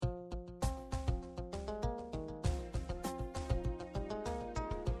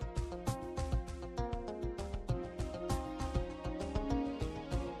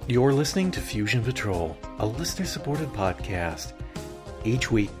You're listening to Fusion Patrol, a listener-supported podcast. Each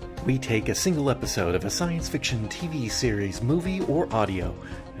week, we take a single episode of a science fiction TV series, movie, or audio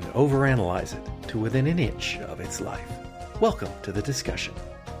and overanalyze it to within an inch of its life. Welcome to the discussion.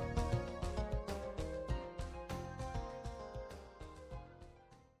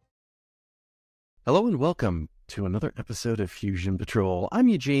 Hello and welcome to another episode of Fusion Patrol. I'm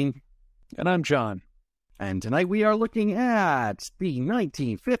Eugene. And I'm John. And tonight we are looking at the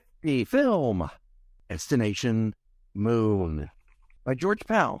 1950 film, Destination Moon, by George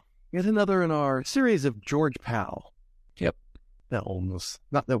Pal. Yet another in our series of George Pal. Yep. Films.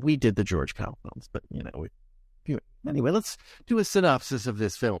 Not that we did the George Pal films, but, anyway, let's do a synopsis of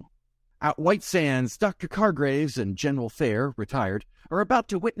this film. At White Sands, Dr. Cargraves and General Thayer, retired, are about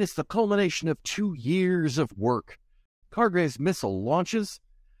to witness the culmination of 2 years of work. Cargraves' missile launches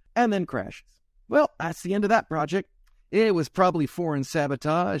and then crashes. Well, that's the end of that project. It was probably foreign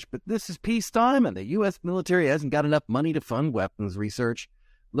sabotage, but this is peacetime and the U.S. military hasn't got enough money to fund weapons research.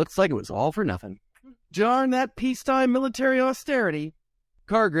 Looks like it was all for nothing. Darn that peacetime military austerity.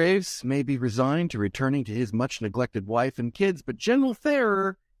 Cargraves may be resigned to returning to his much-neglected wife and kids, but General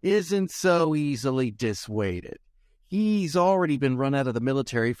Thayer isn't so easily dissuaded. He's already been run out of the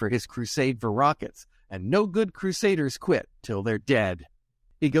military for his crusade for rockets, and no good crusaders quit till they're dead.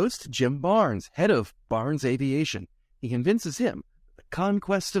 He goes to Jim Barnes, head of Barnes Aviation. He convinces him that the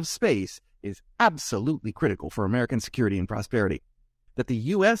conquest of space is absolutely critical for American security and prosperity, that the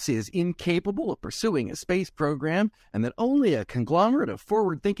U.S. is incapable of pursuing a space program, and that only a conglomerate of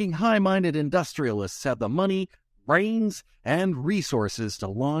forward-thinking, high-minded industrialists have the money, brains, and resources to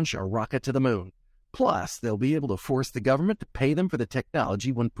launch a rocket to the moon. Plus, they'll be able to force the government to pay them for the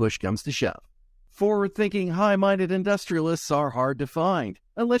technology when push comes to shove. Forward-thinking, high-minded industrialists are hard to find,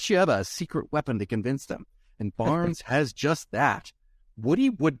 unless you have a secret weapon to convince them. And Barnes has just that. Woody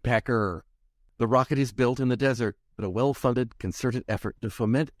Woodpecker. The rocket is built in the desert, but a well-funded, concerted effort to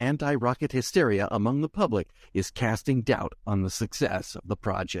foment anti-rocket hysteria among the public is casting doubt on the success of the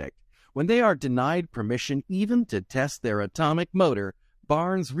project. When they are denied permission even to test their atomic motor,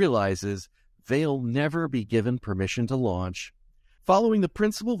 Barnes realizes they'll never be given permission to launch. Following the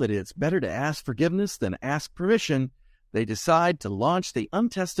principle that it's better to ask forgiveness than ask permission, they decide to launch the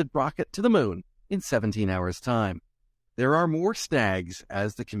untested rocket to the moon in 17 hours' time. There are more snags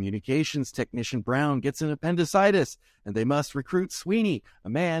as the communications technician Brown gets an appendicitis, and they must recruit Sweeney, a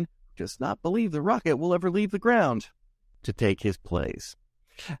man who does not believe the rocket will ever leave the ground, to take his place.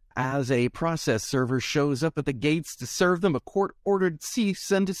 As a process server shows up at the gates to serve them a court-ordered cease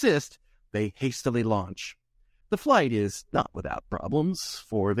and desist, they hastily launch. The flight is not without problems,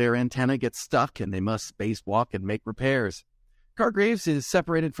 for their antenna gets stuck and they must spacewalk and make repairs. Cargraves is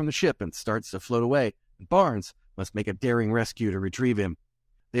separated from the ship and starts to float away, and Barnes must make a daring rescue to retrieve him.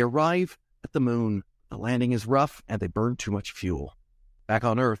 They arrive at the moon. The landing is rough and they burn too much fuel. Back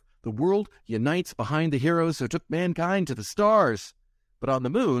on Earth, the world unites behind the heroes who took mankind to the stars. But on the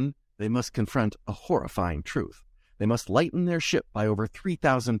moon, they must confront a horrifying truth. They must lighten their ship by over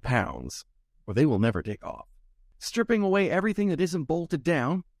 3,000 pounds, or they will never take off. Stripping away everything that isn't bolted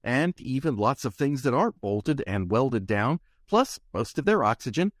down, and even lots of things that aren't bolted and welded down, plus most of their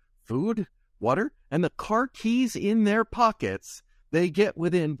oxygen, food, water, and the car keys in their pockets, they get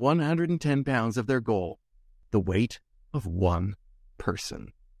within 110 pounds of their goal, the weight of one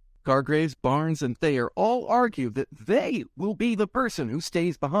person. Cargraves, Barnes, and Thayer all argue that they will be the person who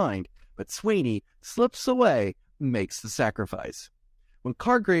stays behind, but Sweeney slips away and makes the sacrifice. When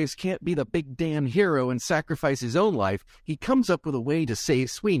Cargraves can't be the big damn hero and sacrifice his own life, he comes up with a way to save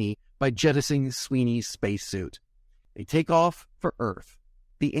Sweeney by jettisoning Sweeney's spacesuit. They take off for Earth.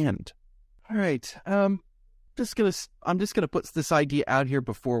 The end. All right. I'm just gonna put this idea out here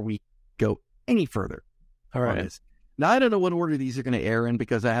before we go any further. All right. Now, I don't know what order these are going to air in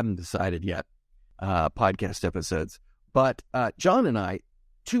because I haven't decided yet, podcast episodes. But John and I,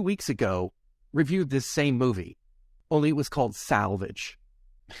 2 weeks ago, reviewed this same movie, only it was called Salvage.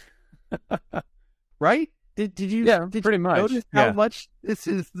 Right? Did you pretty much notice how much this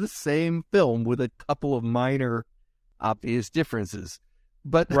is the same film with a couple of minor, obvious differences?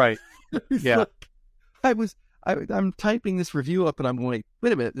 But right. Yeah. I'm typing this review up and I'm going,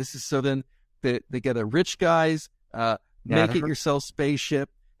 wait a minute, this is so then they get a rich guys, make it yourself spaceship,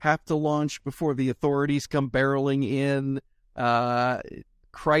 have to launch before the authorities come barreling in,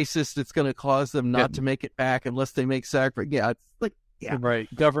 crisis that's going to cause them not to make it back unless they make sacrifice. Yeah, it's like, right.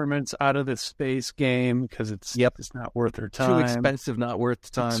 Government's out of the space game because it's not worth their time. Too expensive, not worth the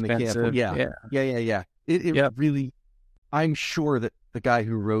time. Expensive. They can't. It really, I'm sure that the guy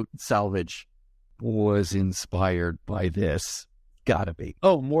who wrote Salvage was inspired by this. Gotta be.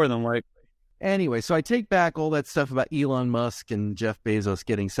 Oh, more than likely. Anyway, so I take back all that stuff about Elon Musk and Jeff Bezos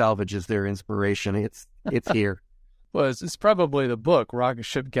getting salvage as their inspiration. It's here. Well, it's probably the book, Rocket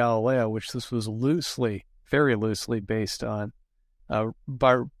Ship Galileo, which this was very loosely based on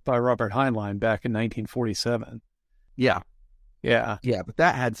by Robert Heinlein back in 1947. Yeah. Yeah. Yeah, but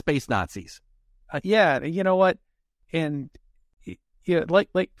that had space Nazis. Yeah, you know what? And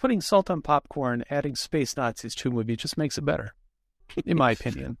like putting salt on popcorn, adding space Nazis to a movie just makes it better, in my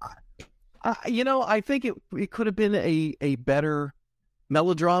opinion. I think it could have been a better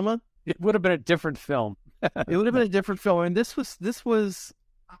melodrama. It would have been a different film. It would have been a different film. And this was,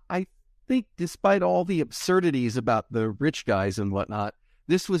 I think, despite all the absurdities about the rich guys and whatnot,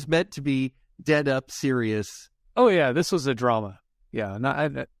 this was meant to be dead up serious. Oh yeah, this was a drama. Yeah,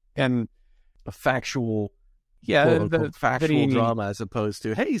 and a factual, factual drama as opposed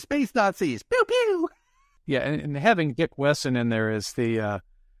to, hey, space Nazis, pew pew. Yeah, and having Dick Wesson in there is the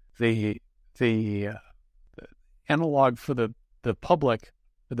analog for the public,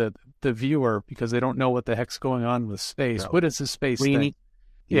 the viewer, because they don't know what the heck's going on with space. No. What is this space Sweeney thing?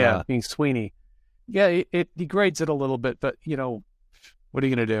 Yeah, being Sweeney. Yeah, it degrades it a little bit, but what are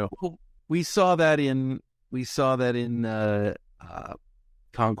you going to do? Well, we saw that in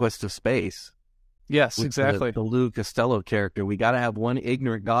Conquest of Space. Yes, exactly. The Lou Costello character. We got to have one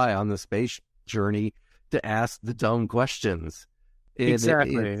ignorant guy on the space journey to ask the dumb questions.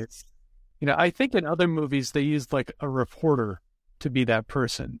 Exactly. I think in other movies they used like a reporter to be that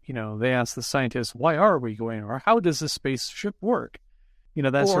person. They ask the scientists, "Why are we going?" or "How does the spaceship work?"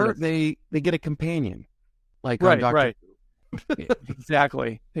 That sort of. They get a companion, like right, on Dr. right.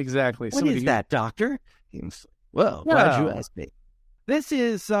 Exactly. What is that, Doctor? Well, glad you asked me. This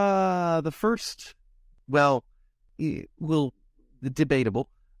is the first. Debatable.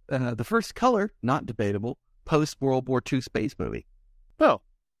 The first color, not debatable, post-World War II space movie. Oh,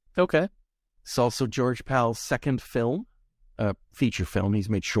 okay. It's also George Powell's second film, feature film. He's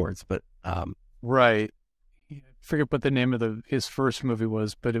made shorts, but... Right. I forget what the name of his first movie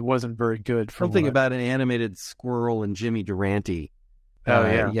was, but it wasn't very good. Something about an animated squirrel and Jimmy Durante. Oh,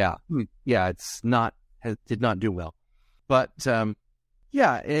 yeah. Yeah, did not do well. But,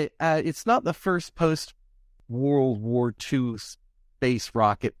 it's not the first post-World War II space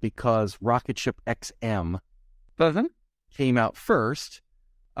rocket because Rocket Ship XM came out first,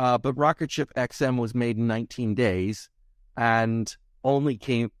 but Rocket Ship XM was made in 19 days and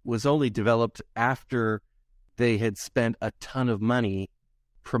was only developed after they had spent a ton of money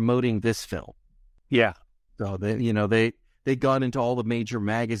promoting this film. Yeah. So they got into all the major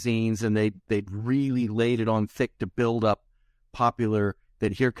magazines and they'd really laid it on thick to build up popular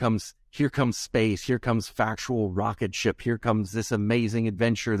that here comes space, here comes factual rocket ship, here comes this amazing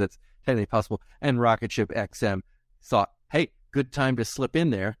adventure that's technically possible. And Rocket Ship XM thought, hey, good time to slip in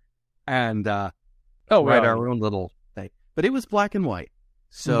there and write our own little thing. But it was black and white.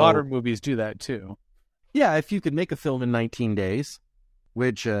 So modern movies do that too. Yeah, if you could make a film in 19 days,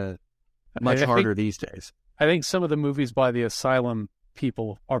 which much harder these days. I think some of the movies by the Asylum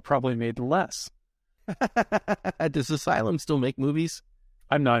people are probably made less. Does Asylum still make movies?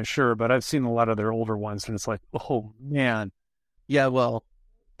 I'm not sure, but I've seen a lot of their older ones, and it's like, oh, man. Yeah, well...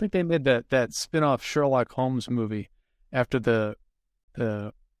 I think they made that spin-off Sherlock Holmes movie after the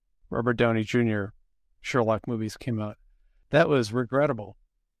Robert Downey Jr. Sherlock movies came out. That was regrettable.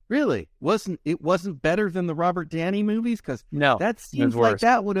 Really? It wasn't better than the Robert Downey movies? Because no, that seems like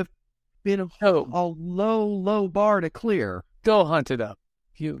that would have been a low bar to clear. Go hunt it up.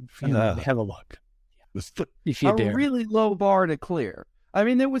 You have a look. If you dare. Really low bar to clear. I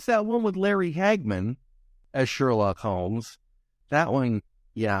mean, there was that one with Larry Hagman as Sherlock Holmes. That one,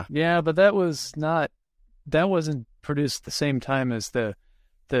 yeah. Yeah, but that wasn't produced at the same time as the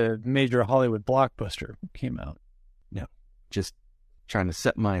major Hollywood blockbuster came out. No, just trying to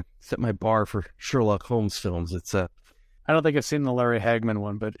set my bar for Sherlock Holmes films. It's I don't think I've seen the Larry Hagman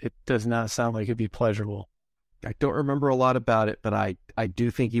one, but it does not sound like it'd be pleasurable. I don't remember a lot about it, but I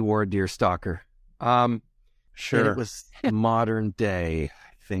do think he wore a deerstalker. Sure. It was modern day,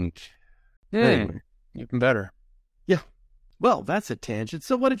 I think. Yeah, anyway. Even better. Yeah. Well, that's a tangent.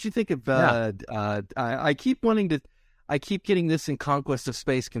 So what did you think of, I keep getting this in Conquest of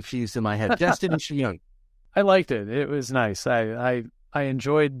Space confused in my head. Destination Young. I liked it. It was nice. I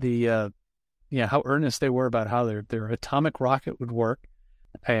enjoyed the, how earnest they were about how their atomic rocket would work.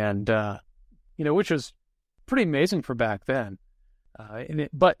 And, which was pretty amazing for back then.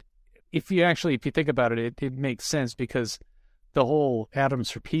 But if you think about it, it makes sense because the whole atoms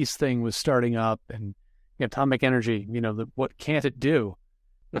for peace thing was starting up and atomic energy, what can't it do?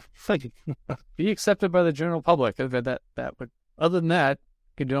 Be accepted by the general public. That would Other than that,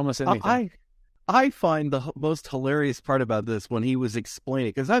 you can do almost anything. I find the most hilarious part about this when he was explaining,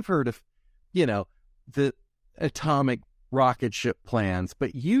 because I've heard of, the atomic rocket ship plans,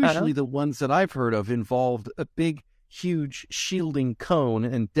 but usually the ones that I've heard of involved a big, huge shielding cone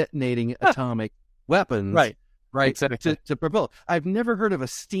and detonating atomic weapons. Right. Exactly. To propel. I've never heard of a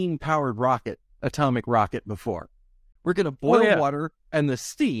steam-powered atomic rocket before. We're going to boil water, and the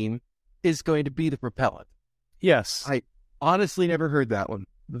steam is going to be the propellant. Yes. I honestly never heard that one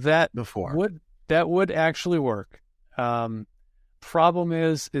before. That would actually work. Problem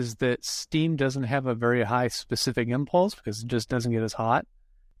is that steam doesn't have a very high specific impulse because it just doesn't get as hot.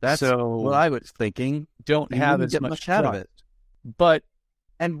 That's what I was thinking. Don't have as much out of it.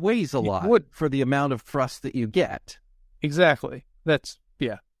 And weighs a lot for the amount of thrust that you get. Exactly.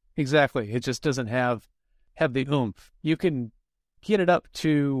 Exactly. It just doesn't have the oomph. You can get it up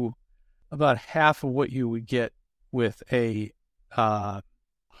to about half of what you would get with a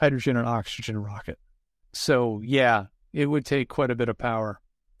hydrogen and oxygen rocket. So, yeah, it would take quite a bit of power.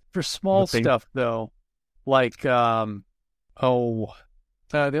 For small stuff, though, like, the only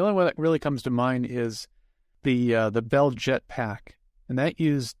one that really comes to mind is the Bell jetpack. And that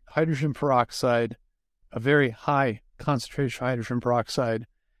used hydrogen peroxide, a very high concentration of hydrogen peroxide,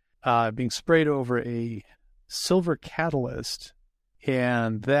 being sprayed over a silver catalyst.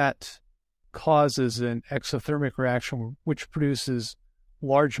 And that causes an exothermic reaction, which produces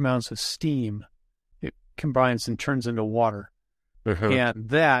large amounts of steam. It combines and turns into water. And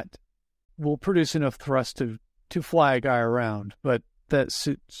that will produce enough thrust to fly a guy around. But that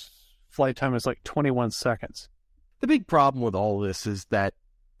suit's flight time is like 21 seconds. The big problem with all this is that,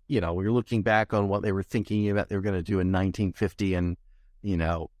 we're looking back on what they were thinking about they were going to do in 1950, and,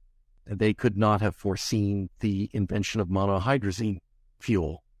 they could not have foreseen the invention of monohydrazine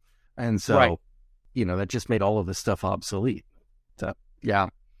fuel. And so, that just made all of this stuff obsolete. So, yeah.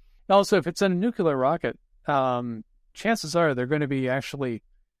 Also, if it's a nuclear rocket, chances are they're going to be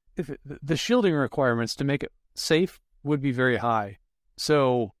the shielding requirements to make it safe would be very high.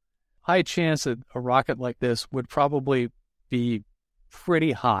 So, high chance that a rocket like this would probably be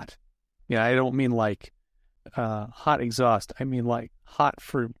pretty hot. I don't mean like hot exhaust. I mean like hot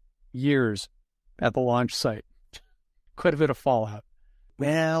for years at the launch site. Quite a bit of fallout.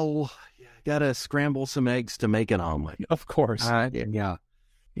 Well, you got to scramble some eggs to make an omelet. Of course. Yeah.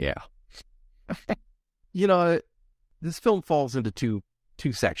 This film falls into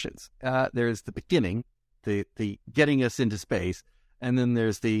two sections. There's the beginning, the getting us into space, and then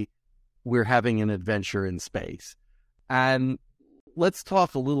there's the we're having an adventure in space. And let's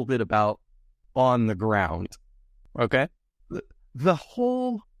talk a little bit about on the ground. Okay. The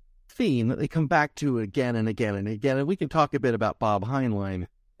whole theme that they come back to again and again and again, and we can talk a bit about Bob Heinlein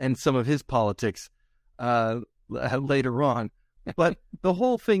and some of his politics later on. But the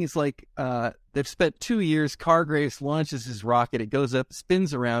whole thing is like they've spent 2 years, Cargraves launches his rocket, it goes up,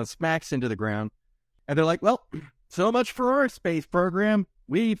 spins around, smacks into the ground, and they're like, well, so much for our space program.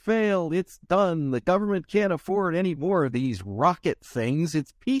 We failed. It's done. The government can't afford any more of these rocket things.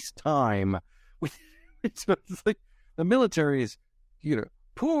 It's peacetime. It's like the military is,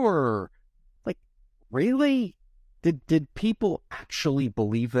 poor. Like, really? Did people actually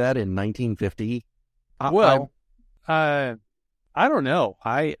believe that in 1950? I don't know.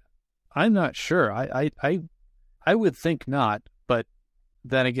 I'm not sure. I would think not, but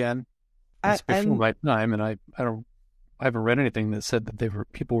then again, it's before my time, and I haven't read anything that said that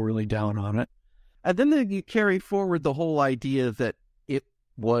people were really down on it. And then you carry forward the whole idea that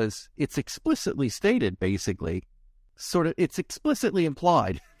it's explicitly stated, basically, it's explicitly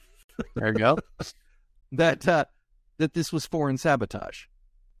implied. There you go. that this was foreign sabotage,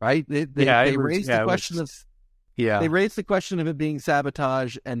 right? They raised the question of they raised the question of it being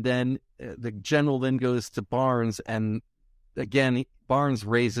sabotage, and then the general then goes to Barnes, and again Barnes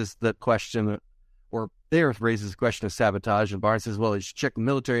raises the question. Or Thayer raises the question of sabotage, and Barnes says, well, you should check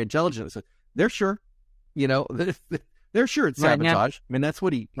military intelligence. They're sure. They're sure it's sabotage. I mean, that's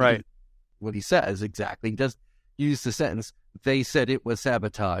what what he says exactly. He does use the sentence, they said it was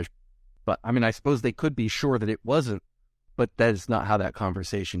sabotage. But, I mean, I suppose they could be sure that it wasn't, but that is not how that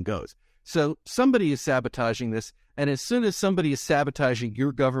conversation goes. So somebody is sabotaging this, and as soon as somebody is sabotaging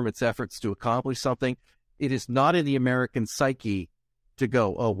your government's efforts to accomplish something, it is not in the American psyche to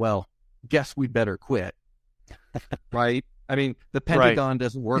go, oh, well, guess we better quit, right? I mean, the Pentagon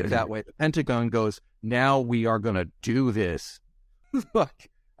doesn't work that way. The Pentagon goes, now we are going to do this. Look,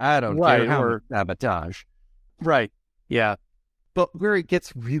 I don't care how sabotage. Right, yeah. But where it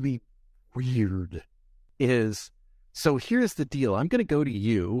gets really weird is, so here's the deal. I'm going to go to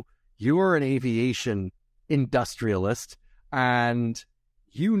you. You're an aviation industrialist. and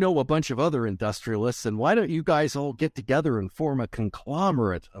you know a bunch of other industrialists, and why don't you guys all get together and form a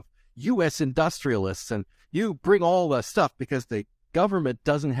conglomerate of U.S. industrialists, and you bring all the stuff, because the government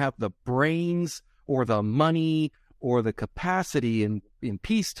doesn't have the brains or the money or the capacity in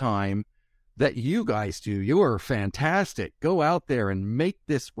peacetime that you guys do. You're fantastic. Go out there and make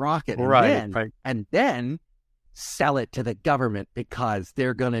this rocket, and then sell it to the government, because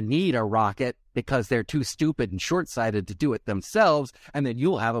they're going to need a rocket because they're too stupid and short-sighted to do it themselves, and then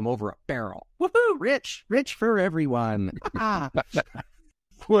you'll have them over a barrel. Woohoo! Rich for everyone.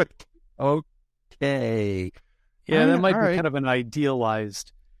 What? Okay. Yeah, that might be kind of an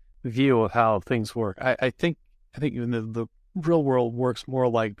idealized view of how things work. I think even the real world works more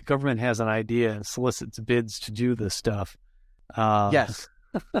like the government has an idea and solicits bids to do this stuff. Yes.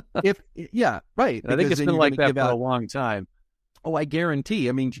 Yeah, right. I think it's been like that for a long time. Oh, I guarantee.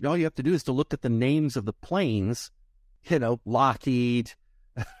 I mean, all you have to do is to look at the names of the planes, Lockheed,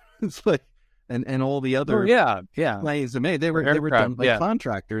 it's like, and all the other planes they were done by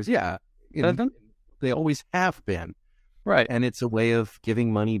contractors. Yeah. They always have been. Right. And it's a way of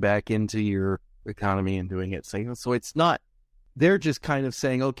giving money back into your economy and doing it. So it's not, they're just kind of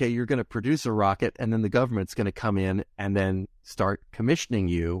saying, okay, you're going to produce a rocket, and then the government's going to come in and then start commissioning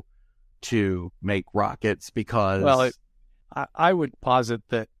you to make rockets, because... Well, I would posit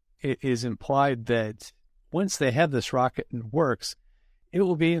that it is implied that once they have this rocket and it works, it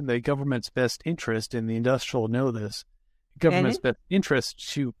will be in the government's best interest, and the industrial know this, government's best interest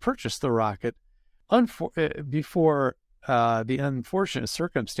to purchase the rocket before the unfortunate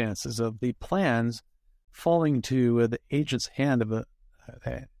circumstances of the plans falling to the agent's hand of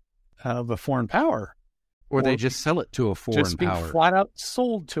a foreign power. Or they just sell it to a foreign just being power. Flat out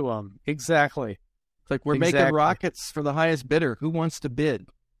sold to them. Exactly. It's like, we're making rockets for the highest bidder. Who wants to bid?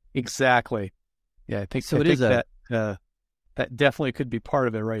 Exactly. Yeah, I think that definitely could be part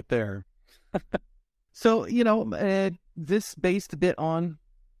of it right there. So, this based a bit on,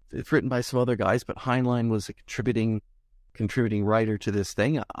 it's written by some other guys, but Heinlein was a contributing writer to this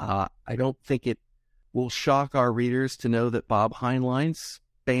thing. I don't think it will shock our readers to know that Bob Heinlein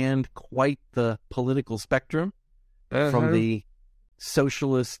spanned quite the political spectrum, from the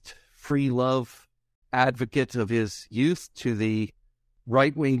socialist free love advocate of his youth to the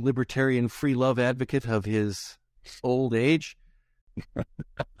right-wing libertarian free love advocate of his old age,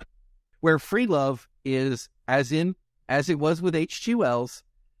 where free love is, as it was with H.G. Wells,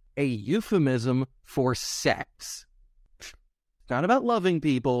 a euphemism for sex. It's not about loving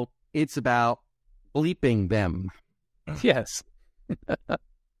people, it's about bleeping them. Yes.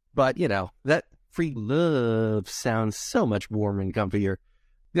 But, that free love sounds so much warmer and comfier.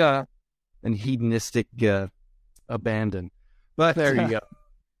 Yeah. And hedonistic abandon. But there you go.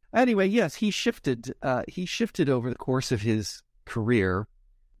 Anyway, yes, he shifted over the course of his career.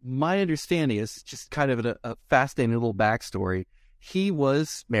 My understanding is, just kind of a fascinating little backstory, he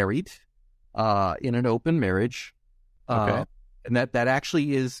was married in an open marriage. Okay. And that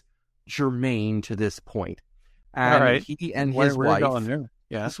actually is germane to this point. And all right. He and his wife.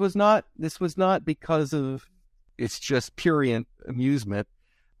 Yeah. This was not because of, it's just pure amusement.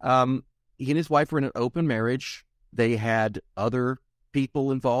 He and his wife were in an open marriage. They had other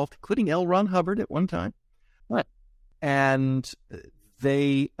people involved, including L. Ron Hubbard at one time. What? And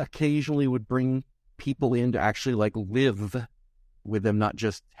they occasionally would bring people in to actually live with them, not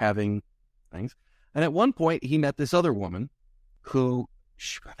just having things. And at one point, he met this other woman who,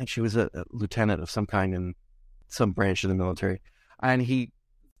 I think she was a lieutenant of some kind in some branch of the military. And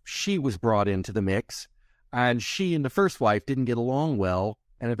she was brought into the mix, and she and the first wife didn't get along well.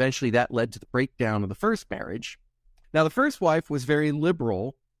 And eventually that led to the breakdown of the first marriage. Now, the first wife was very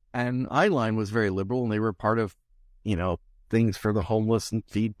liberal, and Heinlein was very liberal, and they were part of, things for the homeless and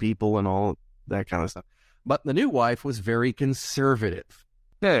feed people and all that kind of stuff. But the new wife was very conservative.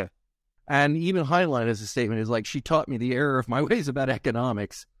 Yeah. And even Heinlein, as a statement, is like, she taught me the error of my ways about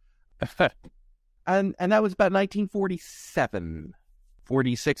economics. and that was about 1947.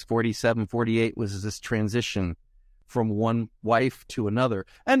 46, 47, 48 was this transition from one wife to another.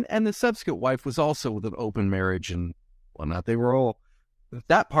 And the subsequent wife was also with an open marriage and whatnot. They were all,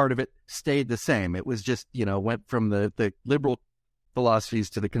 that part of it stayed the same. It was just, went from the liberal philosophies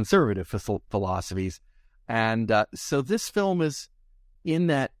to the conservative philosophies. And so this film is in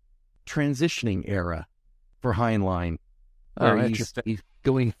that transitioning era for Heinlein, where he's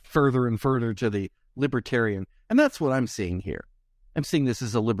going further and further to the libertarian. And that's what I'm seeing here. I'm seeing this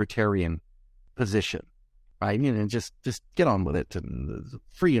as a libertarian position, right? Just get on with it, and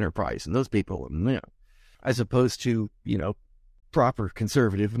free enterprise and those people, and as opposed to proper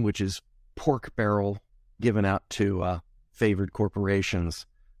conservative, which is pork barrel given out to favored corporations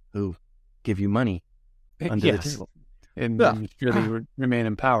who give you money under the table. And really remain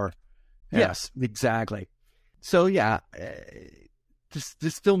in power. Yeah. Yes, exactly. So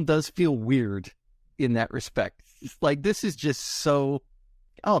this film does feel weird in that respect. It's like, this is just so,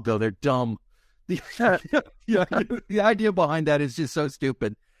 they're dumb. The idea behind that is just so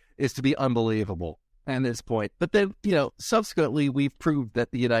stupid, is to be unbelievable at this point. But then, subsequently, we've proved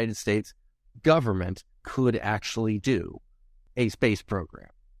that the United States government could actually do a space program.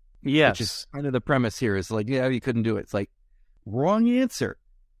 Yes. Which is kind of the premise here, is like, you couldn't do it. It's like, wrong answer.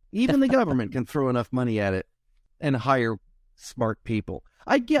 Even the government can throw enough money at it and hire smart people.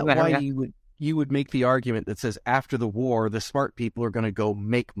 I get why you would make the argument that says after the war, the smart people are going to go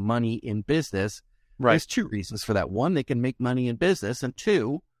make money in business. Right. There's two reasons for that. One, they can make money in business. And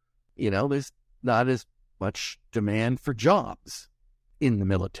two, there's not as much demand for jobs in the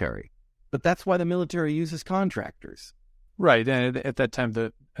military. But that's why the military uses contractors. Right. And at that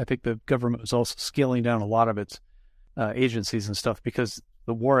time, I think the government was also scaling down a lot of its agencies and stuff because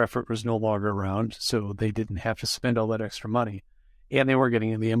the war effort was no longer around, so they didn't have to spend all that extra money. And they were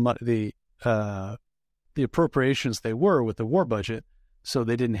getting the appropriations they were with the war budget, so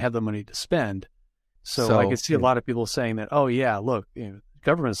they didn't have the money to spend. So I could see a lot of people saying that, look, the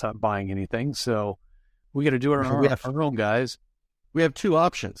government's not buying anything, so we got to do it on our own, guys. We have two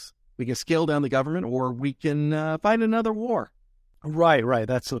options. We can scale down the government, or we can fight another war. Right.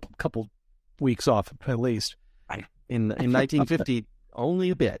 That's a couple weeks off, at least. In 1950, only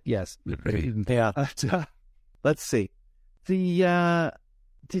a bit, yes. Yeah. Let's see.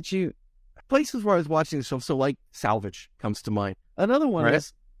 Places where I was watching this film, so like Salvage comes to mind. Another one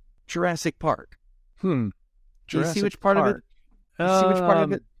is Jurassic Park. Do you see which part of it? See which part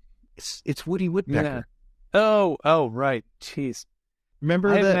of it? It's Woody Woodpecker. Yeah. Oh, right. Jeez. Remember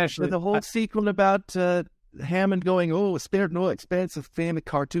the whole sequence about Hammond going, spared no expense of famous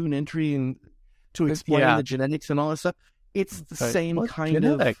cartoon entry and to explain the genetics and all that stuff? It's the same kind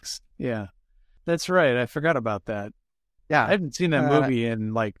genetics. Yeah, that's right. I forgot about that. Yeah. I haven't seen that movie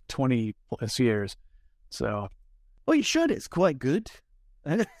in like 20 plus years. So, well, you should. It's quite good.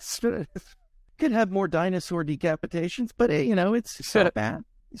 Could have more dinosaur decapitations, but it's not bad.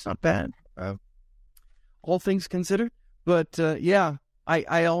 It's not bad. All things considered. But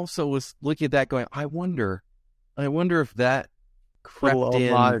I also was looking at that going, I wonder if that crept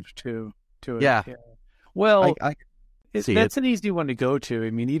in homage to it. Yeah. Well, that's an easy one to go to. I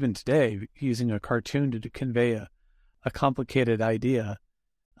mean, even today, using a cartoon to convey a complicated idea,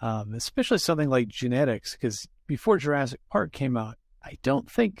 especially something like genetics, because before Jurassic Park came out, I don't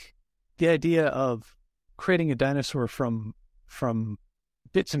think the idea of creating a dinosaur from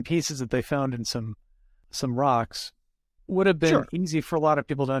bits and pieces that they found in some rocks would have been easy for a lot of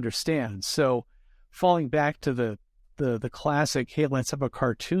people to understand. So falling back to the classic, hey, let's have a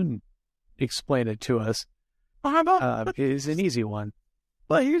cartoon explain it to us, is an easy one.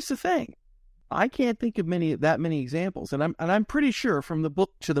 But here's the thing. I can't think of that many examples. And I'm pretty sure from the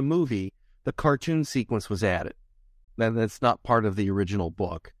book to the movie, the cartoon sequence was added. That's not part of the original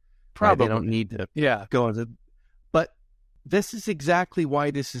book. Probably. Right? They don't need to go into. But this is exactly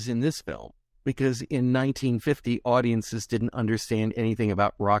why this is in this film. Because in 1950, audiences didn't understand anything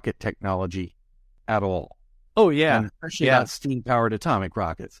about rocket technology at all. Oh, yeah. And especially not steam-powered atomic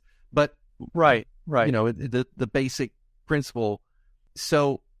rockets. But, right. The basic principle.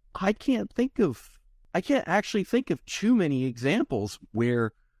 So I can't actually think of too many examples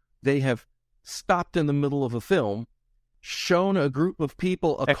where they have stopped in the middle of a film, shown a group of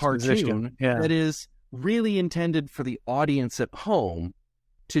people a cartoon that is really intended for the audience at home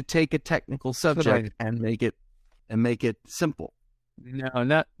to take a technical subject and make it simple.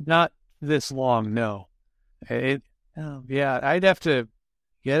 No, not this long. No, you'd have to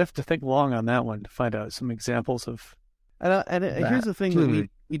think long on that one to find out some examples of. Here's the thing that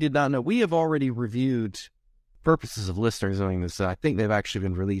we did not know. We have already reviewed, purposes of listeners knowing this. I think they've actually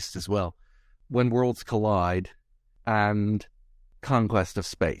been released as well. When Worlds Collide and Conquest of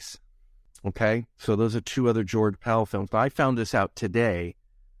Space. Okay, so those are two other George Pal films. But I found this out today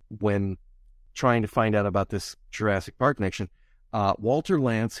when trying to find out about this Jurassic Park connection. Walter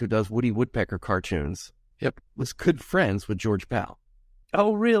Lantz, who does Woody Woodpecker cartoons, was good friends with George Pal.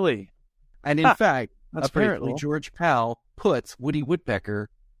 Oh, really? And in fact, that's apparently cool. George Pal puts Woody Woodpecker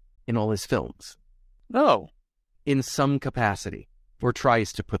in all his films. Oh. In some capacity, or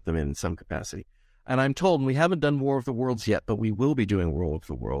tries to put them in some capacity. And I'm told, and we haven't done War of the Worlds yet, but we will be doing War of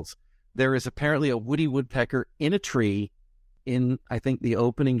the Worlds. There is apparently a Woody Woodpecker in a tree in, I think, the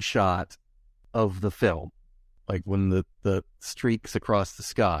opening shot of the film, like when the streaks across the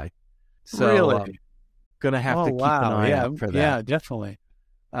sky. So, really? going to have to keep an eye out for that. Yeah, definitely.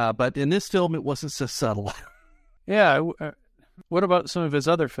 But in this film, it wasn't so subtle. Yeah. What about some of his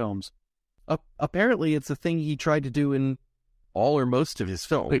other films? Apparently, it's a thing he tried to do in all or most of his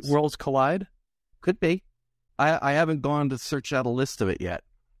films. Wait, Worlds Collide? Could be. I haven't gone to search out a list of it yet.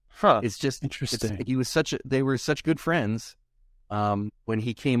 Huh. It's just interesting. They were such good friends when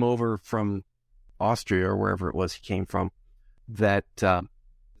he came over from Austria or wherever it was he came from, that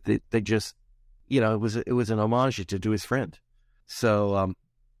they just, it was an homage to his friend. So,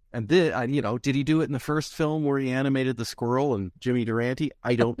 did he do it in the first film where he animated the squirrel and Jimmy Durante?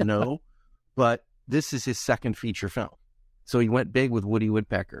 I don't know, but this is his second feature film. So he went big with Woody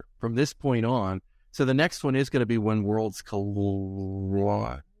Woodpecker. From this point on, so the next one is going to be When Worlds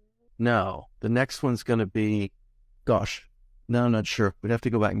Collide. No, the next one's going to be, no, I'm not sure. We'd have to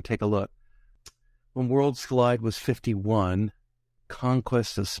go back and take a look. When Worlds Collide was 51,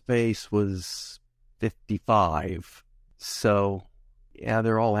 Conquest of Space was 55. So, yeah,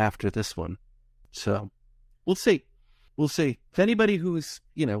 they're all after this one. So, we'll see. If anybody who's,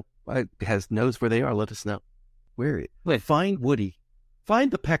 knows where they are, let us know. Find Woody. Find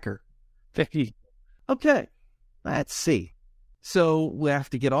the pecker. Vicky. Okay, let's see. So we have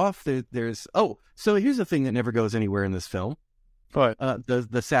to get off. So here's the thing that never goes anywhere in this film. What?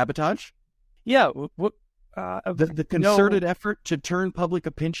 The sabotage. Yeah. The concerted effort to turn public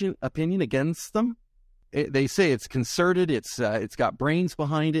opinion against them. They say it's concerted. It's got brains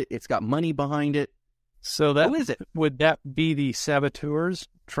behind it. It's got money behind it. So that who is it? Would that be the saboteurs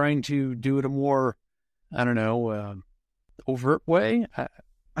trying to do it a more, I don't know, overt way?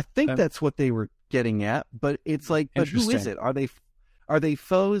 I think that's what they were getting at, but it's like, but who is it? Are they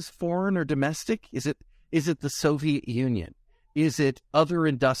foes, foreign or domestic? Is it the Soviet Union? Is it other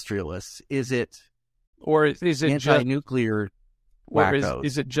industrialists? Is it anti-nuclear wackos? Or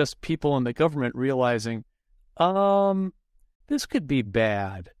is it just people in the government realizing, this could be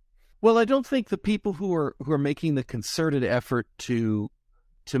bad? Well, I don't think the people who are making the concerted effort to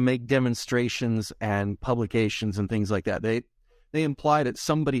make demonstrations and publications and things like that, they imply that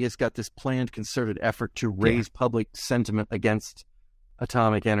somebody has got this planned concerted effort to raise public sentiment against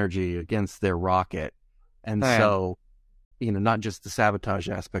atomic energy, against their rocket. And so, not just the sabotage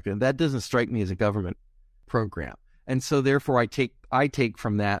aspect. And that doesn't strike me as a government program. And so therefore I take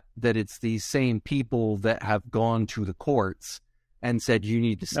from that it's these same people that have gone to the courts and said, you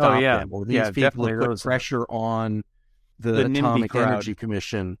need to stop them. Or these people have put pressure on the Atomic Energy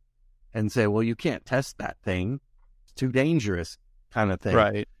Commission and say, well, you can't test that thing. It's too dangerous, kind of thing.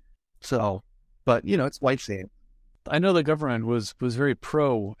 Right. So, but, it's life-saving. I know the government was very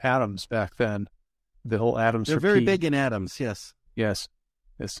pro-atoms back then. The whole atoms. They're very big in atoms, yes. Yes.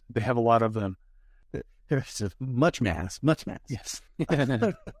 They have a lot of them. There's much mass. Yes.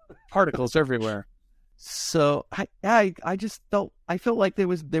 Particles everywhere. So I just felt like they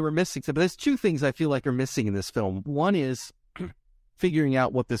were missing something. There's two things I feel like are missing in this film. One is figuring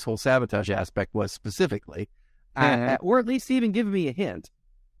out what this whole sabotage aspect was specifically, or at least even giving me a hint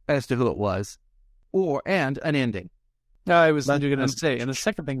as to who it was, and an ending. I was going to say, and the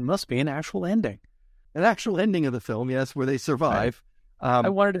second thing must be an actual ending. An actual ending of the film, yes, where they survive. I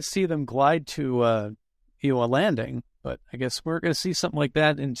wanted to see them glide to a landing, but I guess we're going to see something like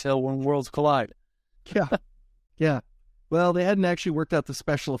that until When Worlds Collide. Yeah. Well, they hadn't actually worked out the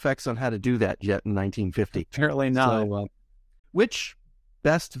special effects on how to do that yet in 1950. Apparently not. So, which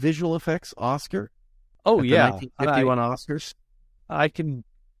best visual effects Oscar? Oh, yeah. 1951 Oscars. I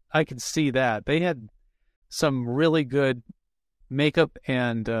can see that. They had some really good makeup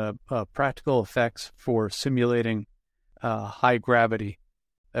and practical effects for simulating high gravity.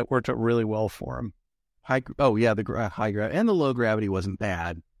 That worked out really well for them. The high gravity and the low gravity wasn't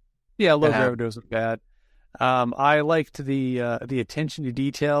bad. Yeah, low gravity wasn't bad. I liked the attention to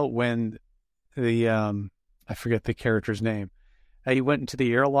detail when I forget the character's name. He went into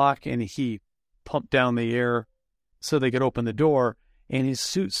the airlock and he pumped down the air so they could open the door, and his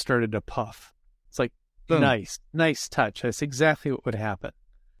suit started to puff. It's like, boom. Nice touch. That's exactly what would happen.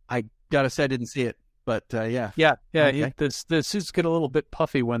 I gotta say I didn't see it, but yeah. Yeah. Okay. The suits get a little bit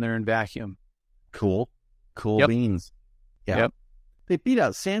puffy when they're in vacuum. Cool beans. Yeah. Yep. They beat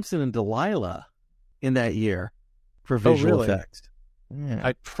out Samson and Delilah in that year for visual effects. Yeah.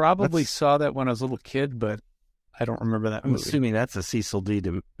 I probably saw that when I was a little kid, but I don't remember that movie. I'm assuming that's a Cecil B.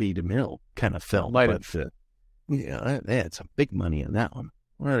 DeMille kind of film. Might have. They had some big money in that one.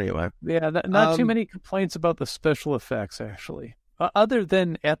 Well, anyway. Yeah, not too many complaints about the special effects, actually. Other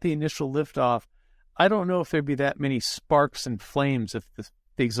than at the initial liftoff, I don't know if there'd be that many sparks and flames if the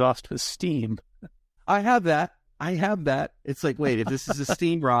exhaust was steam. I have that. I have that. It's like, wait, if this is a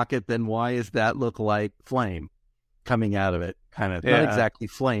steam rocket, then why does that look like flame coming out of it? Kind of, not exactly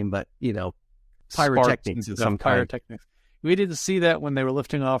flame, but, pyrotechnics of some kind. Pyrotechnics. We didn't see that when they were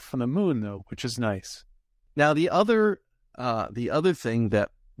lifting off from the moon, though, which is nice. Now, the other thing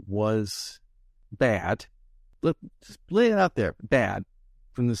that was bad, just lay it out there, bad,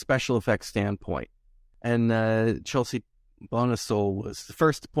 from the special effects standpoint. And Chelsea Bonasol was the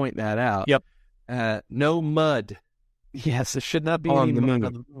first to point that out. Yep. No mud. Yes, there should not be on any the mud moon.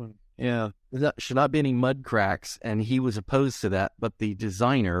 on the moon. Yeah. There should not be any mud cracks, and he was opposed to that, but the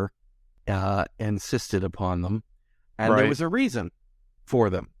designer insisted upon them, and there was a reason for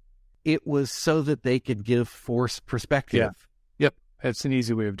them. It was so that they could give forced perspective. Yeah. Yep. It's an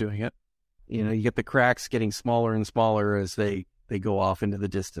easy way of doing it. You get the cracks getting smaller and smaller as they go off into the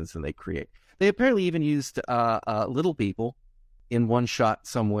distance and they create. They apparently even used little people in one shot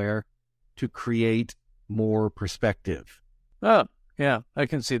somewhere to create more perspective. Oh, yeah, I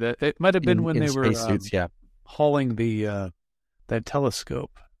can see that. It might have been when they were spacesuits, hauling the that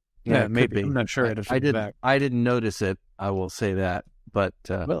telescope. Yeah, maybe. I'm not sure. I didn't notice it. I will say that. But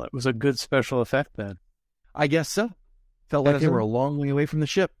well, it was a good special effect then. I guess so. Felt like they were a long way away from the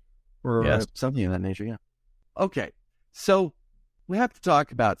ship, or something of that nature. Yeah. Okay, so we have to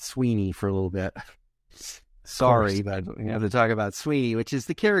talk about Sweeney for a little bit. Sorry, but we have to talk about Sweeney, which is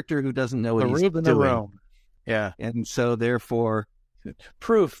the character who doesn't know what he's doing. Yeah, and so therefore,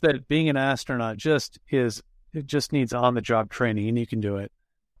 proof that being an astronaut just needs on-the-job training, and you can do it.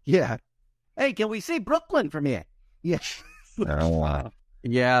 Yeah. Hey, can we see Brooklyn from here? Yes.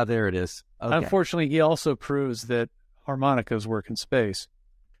 Yeah, there it is. Okay. Unfortunately, he also proves that harmonicas work in space.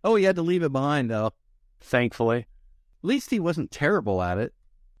 Oh, he had to leave it behind, though. Thankfully. At least he wasn't terrible at it.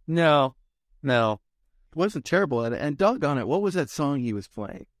 No. Wasn't terrible at it. And doggone it, what was that song he was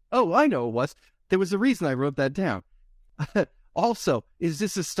playing? Oh, I know it was. There was a reason I wrote that down. Also, is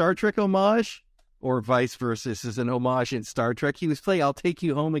this a Star Trek homage? Or vice versa, this is an homage in Star Trek. He was playing I'll Take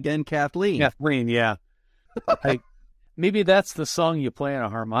You Home Again, Kathleen. Kathleen, yeah. Maybe that's the song you play on a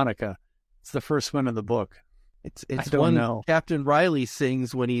harmonica. It's the first one in the book. It's one Captain Riley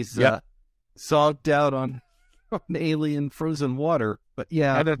sings when he's sogged out on alien frozen water. But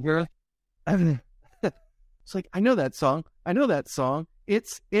yeah. It's like, I know that song.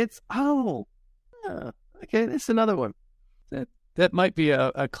 It's okay, it's another one. That might be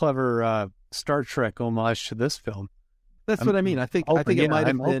a clever Star Trek homage to this film. That's what I mean. I think it might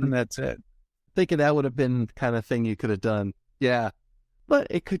have been. That's it. Thinking that would have been the kind of thing you could have done. Yeah. But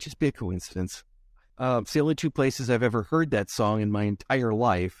it could just be a coincidence. It's the only two places I've ever heard that song in my entire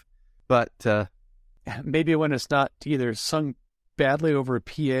life. But maybe when it's not either sung badly over a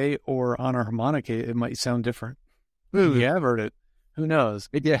PA or on a harmonica, it might sound different. Ooh, you have heard it. Who knows?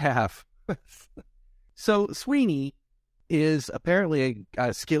 Maybe you have. So Sweeney is apparently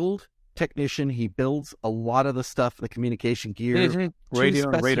a skilled technician. He builds a lot of the stuff, the communication gear, radio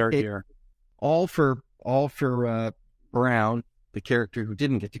and radar gear, all for Brown, the character who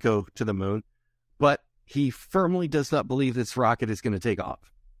didn't get to go to the moon, but he firmly does not believe this rocket is going to take off.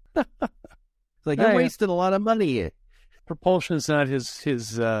 It's like, you're wasting a lot of money. Propulsion is not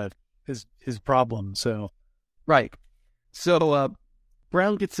his problem. So right. So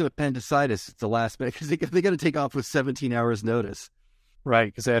Brown gets an appendicitis at the last minute because they got to take off with 17 hours notice. Right,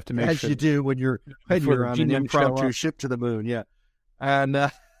 because they have to make as sure. As you do when you're on an impromptu ship to the moon, yeah. And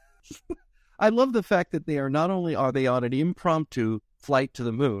I love the fact that not only are they on an impromptu flight to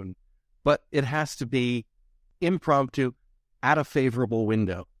the moon, but it has to be impromptu at a favorable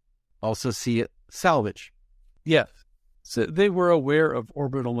window. Also see it salvage. Yes. So they were aware of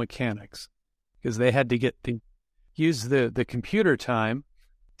orbital mechanics because they had to use the computer time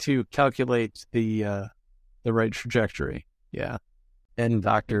to calculate the right trajectory. Yeah. And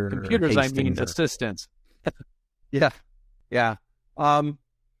Dr. Computers, assistants. Yeah.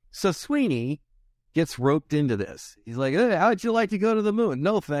 So Sweeney gets roped into this. He's like, hey, how'd you like to go to the moon?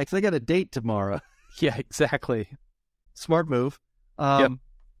 No, thanks. I got a date tomorrow. Yeah, exactly. Smart move. Yep.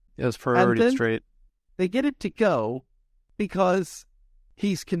 It was priority straight. They get it to go because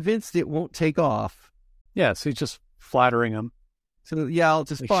he's convinced it won't take off. Yeah, so he's just flattering him. So, yeah, I'll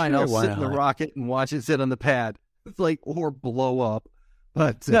sit in the rocket and watch it sit on the pad. It's like, or blow up.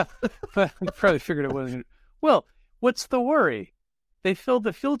 But yeah, I probably figured it wasn't. Well, what's the worry? They filled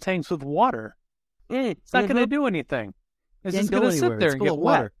the fuel tanks with water. It's not going to do anything. It's just going to sit there and get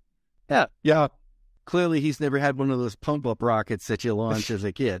wet. Yeah. Clearly, he's never had one of those pump-up rockets that you launch as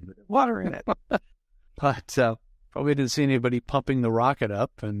a kid. Water in it. But probably didn't see anybody pumping the rocket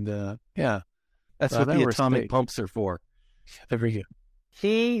up. And that's what the atomic pumps are for. There we go.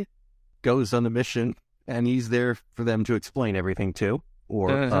 He goes on the mission and he's there for them to explain everything to,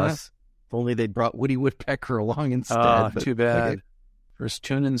 or us. If only they'd brought Woody Woodpecker along instead. Oh, too bad. Okay. First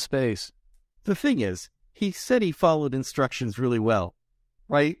tune in space. The thing is, he said he followed instructions really well,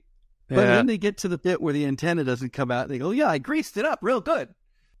 right? Yeah. But then they get to the bit where the antenna doesn't come out, and they go, yeah, I greased it up real good.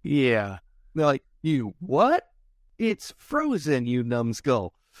 Yeah. They're like, you what? It's frozen, you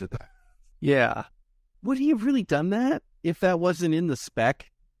numbskull. Yeah. Would he have really done that if that wasn't in the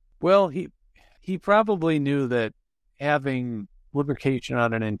spec? Well, he probably knew that having lubrication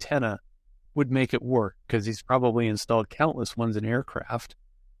on an antenna would make it work, because he's probably installed countless ones in aircraft.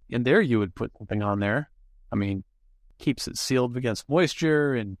 And there you would put something on there. I mean, keeps it sealed against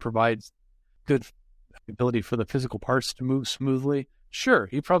moisture and provides good ability for the physical parts to move smoothly. Sure,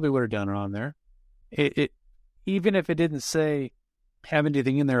 he probably would have done it on there. It even if it didn't say have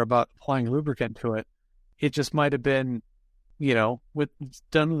anything in there about applying lubricant to it, it just might have been, done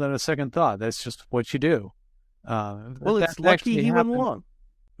without a second thought. That's just what you do. Well, it's lucky he went along.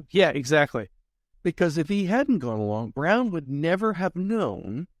 Yeah, exactly. Because if he hadn't gone along, Brown would never have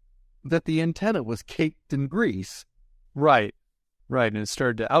known that the antenna was caked in grease. Right. And it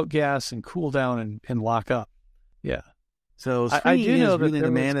started to outgas and cool down and lock up. Yeah. So Sweeney is really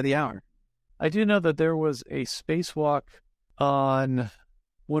the man of the hour. I do know that there was a spacewalk on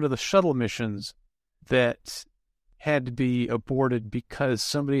one of the shuttle missions that had to be aborted because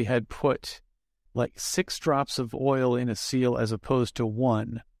somebody had put like 6 drops of oil in a seal as opposed to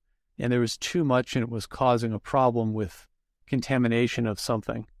 1. And there was too much, and it was causing a problem with contamination of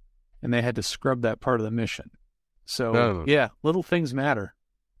something. And they had to scrub that part of the mission. So, yeah, little things matter.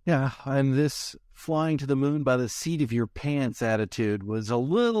 Yeah, and this flying to the moon by the seat of your pants attitude was a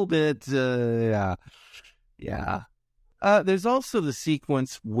little bit, yeah. There's also the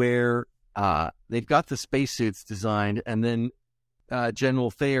sequence where they've got the spacesuits designed, and then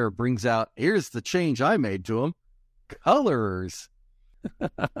General Thayer brings out, here's the change I made to them. Colors.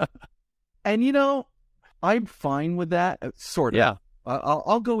 And, I'm fine with that, sort of. Yeah.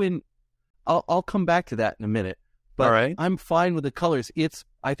 I'll go in, I'll come back to that in a minute. But all right. I'm fine with the colors.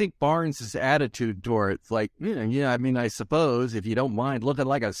 I think Barnes' attitude toward it's like, I mean, I suppose if you don't mind looking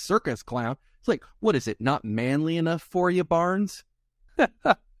like a circus clown. It's like, what is it, not manly enough for you, Barnes?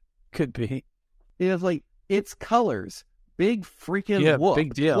 Could be. It's like, it's colors. Big freaking whoop.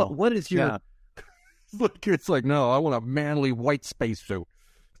 Big deal. What is your... Yeah. Look, it's like, no, I want a manly white spacesuit.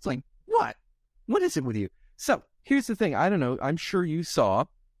 It's like, what? What is it with you? So, here's the thing. I don't know. I'm sure you saw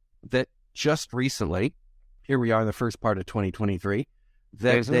that just recently, here we are in the first part of 2023,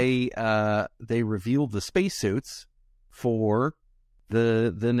 that they revealed the spacesuits for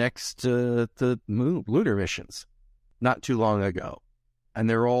the next the moon lunar missions not too long ago, and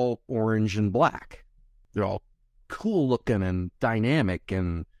they're all orange and black. They're all cool looking and dynamic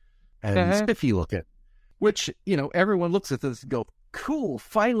and spiffy looking, which everyone looks at this and go, cool,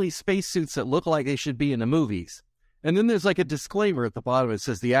 finally spacesuits that look like they should be in the movies. And then there's like a disclaimer at the bottom that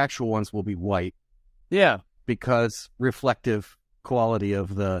says the actual ones will be white. Yeah. Because reflective quality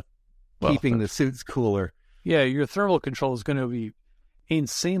of keeping the suits cooler. Yeah, your thermal control is going to be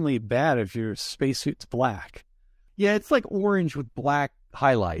insanely bad if your spacesuit's black. Yeah, it's like orange with black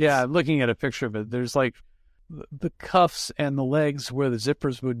highlights. Yeah, I'm looking at a picture of it. There's like the cuffs and the legs where the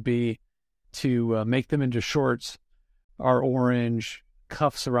zippers would be to make them into shorts are orange.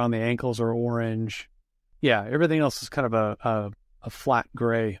 Cuffs around the ankles are orange. Yeah, everything else is kind of a flat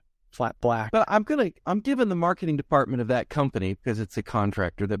gray, flat black. But I'm giving the marketing department of that company, because it's a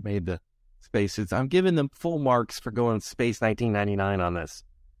contractor that made the spacesuits, I'm giving them full marks for going Space 1999 on this.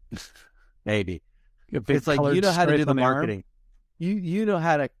 Maybe. It's like, you know how to do the marketing. You know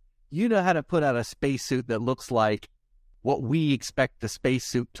how to put out a spacesuit that looks like what we expect the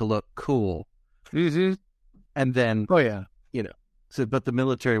spacesuit to look cool. Mm-hmm. And then, but the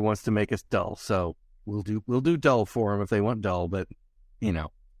military wants to make us dull, so we'll do dull for them if they want dull, but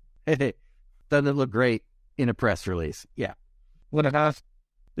doesn't it look great in a press release? Yeah. What it has?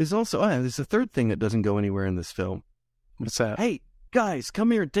 There's also there's a third thing that doesn't go anywhere in this film. What's that? Hey guys,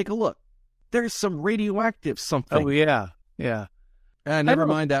 come here and take a look. There's some radioactive something. Oh yeah. Never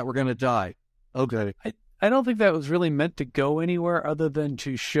mind that, we're gonna die. Okay. I don't think that was really meant to go anywhere other than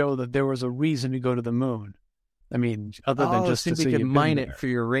to show that there was a reason to go to the moon. I mean, other than just to see you can mine it for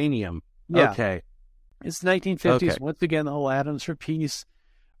uranium. Yeah. Okay. It's 1950s. Okay. Once again, the whole atoms for peace.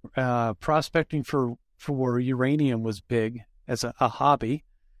 Prospecting for uranium was big as a hobby.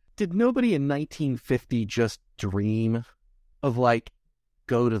 Did nobody in 1950 just dream of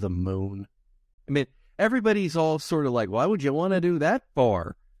go to the moon? I mean, everybody's all sort of like, why would you want to do that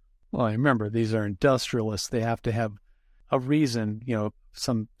for? Well, I remember these are industrialists. They have to have a reason,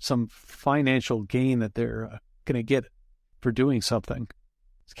 some financial gain that they're going to get for doing something.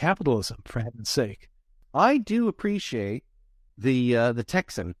 It's capitalism, for heaven's sake. I do appreciate the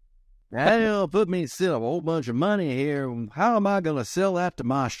Texan. That'll put me still a whole bunch of money here. How am I going to sell that to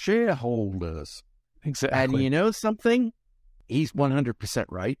my shareholders? Exactly. And you know something? He's 100%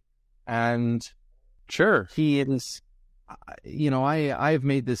 right. And sure, he is, I've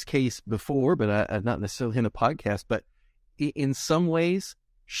made this case before, but not necessarily in a podcast, but in some ways,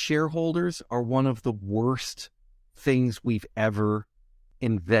 shareholders are one of the worst things we've ever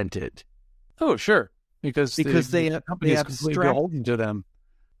invented. Oh, sure. Because they have completely beholden to them.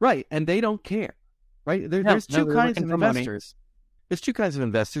 Right, and they don't care, right? There's two kinds of investors. There's two kinds of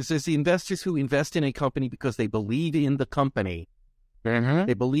investors. There's the investors who invest in a company because they believe in the company. Mm-hmm.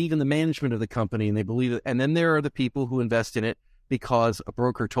 They believe in the management of the company, and then there are the people who invest in it because a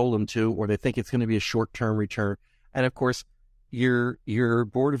broker told them to, or they think it's going to be a short-term return. And of course, your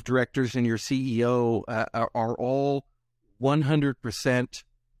board of directors and your CEO are all 100%.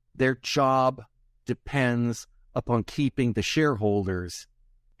 Their job depends upon keeping the shareholders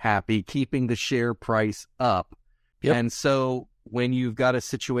happy, keeping the share price up. Yep. And so when you've got a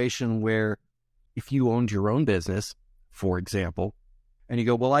situation where if you owned your own business, for example, and you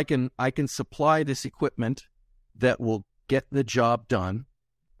go, well, I can supply this equipment that will get the job done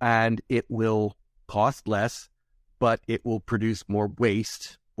and it will cost less, but it will produce more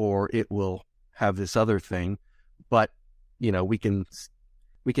waste, or it will have this other thing. But, we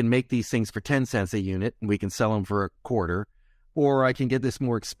can make these things for 10 cents a unit and we can sell them for a quarter. Or I can get this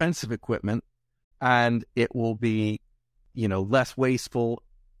more expensive equipment and it will be, less wasteful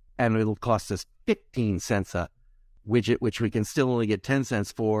and it'll cost us 15 cents a widget, which we can still only get 10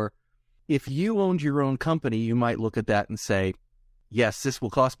 cents for. If you owned your own company, you might look at that and say, yes, this will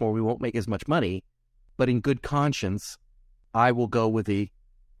cost more. We won't make as much money, but in good conscience, I will go with the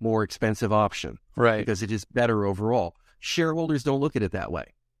more expensive option. Right. Because it is better overall. Shareholders don't look at it that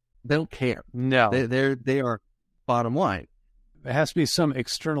way. They don't care. No. They are bottom line. It has to be some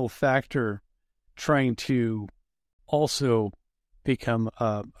external factor trying to also become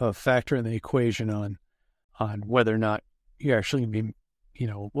a factor in the equation on whether or not you're actually going to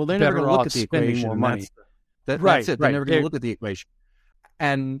be, well, they're never going to look at the equation. More money. That's it. They're never going to look at the equation.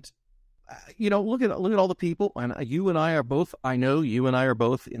 And, look at all the people. And you and I are both, I know you and I are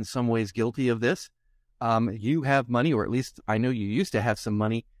both in some ways guilty of this. You have money, or at least I know you used to have some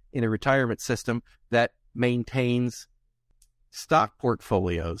money in a retirement system that maintains stock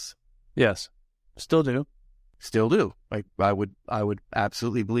portfolios. Yes. Still do. I would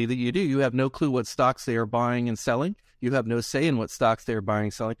absolutely believe that you do. You have no clue what stocks they are buying and selling. You have no say in what stocks they are buying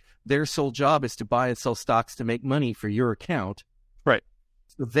and selling. Their sole job is to buy and sell stocks to make money for your account. Right.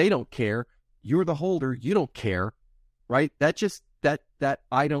 So they don't care. You're the holder. You don't care. Right? That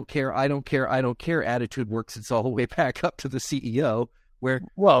I don't care attitude works its all the way back up to the CEO, where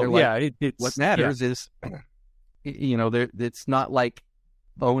what matters is it's not like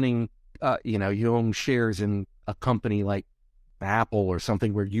owning you own shares in a company like Apple or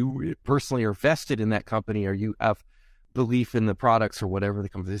something where you personally are vested in that company, or you have belief in the products or whatever the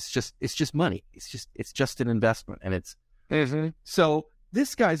company. It's just money. It's just an investment, and it's so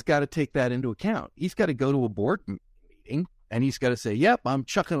this guy's got to take that into account. He's got to go to a board meeting and he's got to say, "Yep, I'm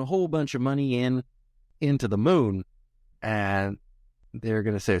chucking a whole bunch of money into the moon," and they're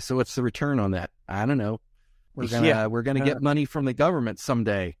going to say, "So what's the return on that?" I don't know. We're gonna get money from the government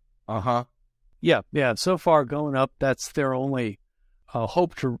someday. Yeah. So far going up, that's their only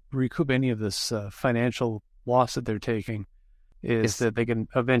hope to recoup any of this financial loss that they're taking, is that they can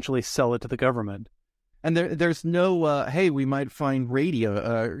eventually sell it to the government. And there's no, hey, we might find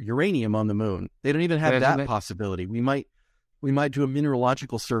uranium on the moon. They don't even have that possibility. We might do a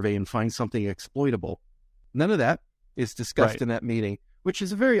mineralogical survey and find something exploitable. None of that is discussed in that meeting, which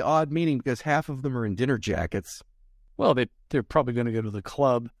is a very odd meeting because half of them are in dinner jackets. Well, they're probably going to go to the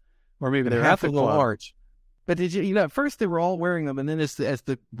club, or maybe they're at the club. Large. But did you at first they were all wearing them, and then as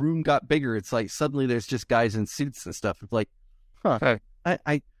the room got bigger, it's like suddenly there's just guys in suits and stuff. It's like, I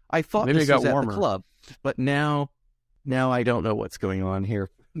thought maybe this was at the club, but now I don't know what's going on here.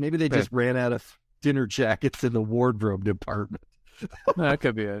 Maybe they just ran out of dinner jackets in the wardrobe department. That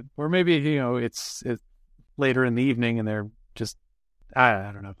could be it. Or maybe, it's later in the evening and they're just,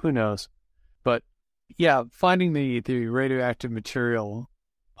 I don't know, who knows. But yeah, finding the radioactive material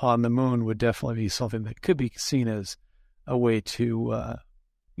on the moon would definitely be something that could be seen as a way to,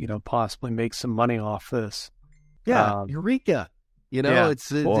 possibly make some money off this. Yeah, Eureka!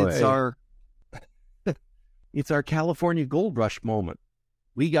 It's our it's our California gold rush moment.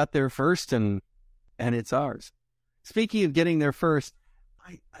 We got there first, and it's ours. speaking of getting there first,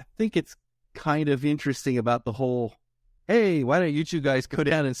 I think it's kind of interesting about the whole, hey, why don't you two guys go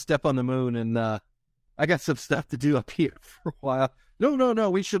down and step on the moon, and I got some stuff to do up here for a while. No,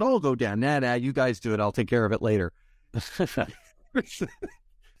 we should all go down. Nah, you guys do it. I'll take care of it later.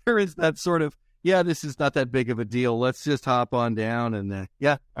 There is that sort of, yeah, this is not that big of a deal. Let's just hop on down and,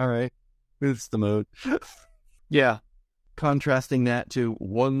 yeah, all right. It's the mood. Yeah. Contrasting that to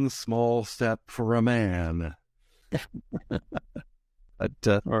one small step for a man.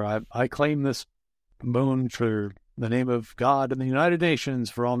 But, or I claim this moon for the name of God and the United Nations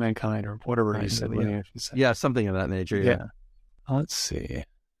for all mankind, or whatever he said. Yeah, something of that nature. Yeah. Let's see.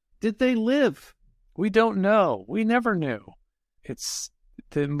 Did they live? We don't know. We never knew.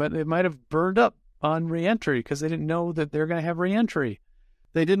 But it might have burned up on reentry because they didn't know that they're going to have reentry.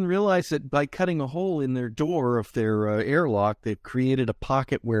 They didn't realize that by cutting a hole in their door of their airlock, they've created a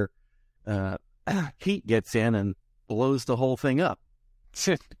pocket where heat gets in and blows the whole thing up.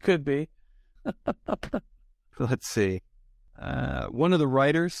 It could be. Let's see. One of the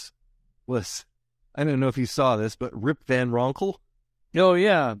writers was, I don't know if you saw this, but Rip Van Ronkel. Oh,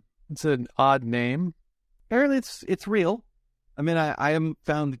 yeah. It's an odd name. Apparently it's real. I mean, I haven't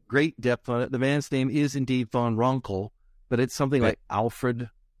found great depth on it. The man's name is indeed Van Ronkel, but it's something like Alfred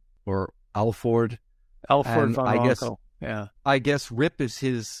or Alford. Alfred Van Ronkel. Yeah. I guess Rip is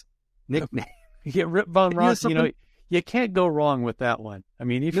his nickname. Yeah, Rip Van Ronkel. You can't go wrong with that one. I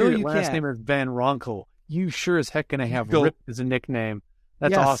mean, if your last name is Van Ronkel, you sure as heck going to have Rip as a nickname.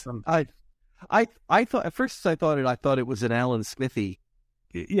 That's awesome. I thought at first I thought it was an Alan Smithy.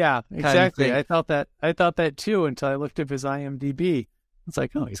 Yeah, exactly. I thought that too until I looked up his IMDb. It's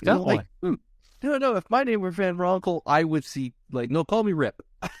like, oh, he's got one. No. If my name were Van Ronkel, I would see no, call me Rip.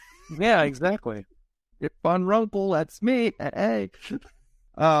 Yeah, exactly. Rip Van Ronkel, that's me. Hey.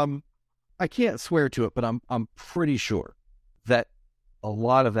 I can't swear to it, but I'm pretty sure that a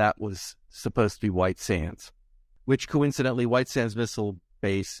lot of that was supposed to be White Sands, which coincidentally, White Sands Missile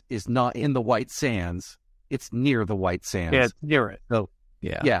Base is not in the White Sands. It's near the White Sands. Yeah, it's near it. So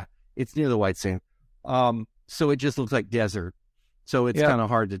yeah, it's near the White Sands. So it just looks like desert. So it's kind of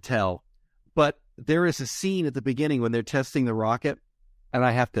hard to tell. But there is a scene at the beginning when they're testing the rocket, and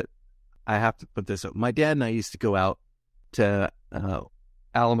I have to put this up. My dad and I used to go out to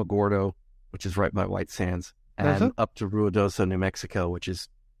Alamogordo, which is right by White Sands, and up to Ruidoso, New Mexico, which is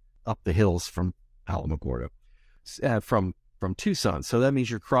up the hills from Alamogordo, from Tucson. So that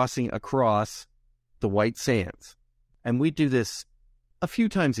means you're crossing across the White Sands. And we do this a few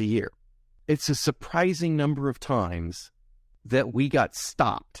times a year. It's a surprising number of times that we got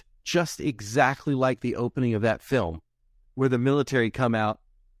stopped, just exactly like the opening of that film, where the military come out,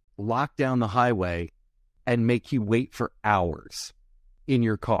 lock down the highway, and make you wait for hours in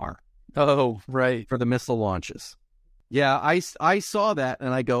your car. Oh, right. For the missile launches. Yeah, I saw that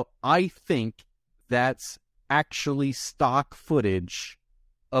and I go, I think that's actually stock footage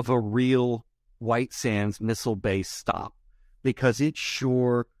of a real White Sands missile base stop, because it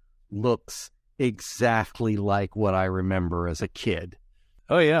sure looks exactly like what I remember as a kid.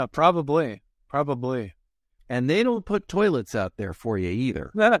 Oh, yeah, probably. And they don't put toilets out there for you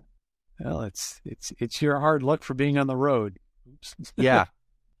either. Well, it's your hard luck for being on the road. Yeah.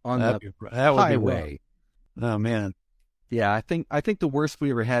 On the highway. Oh, man. Yeah, I think the worst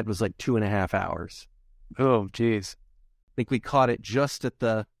we ever had was like 2.5 hours. Oh, geez. I think we caught it just at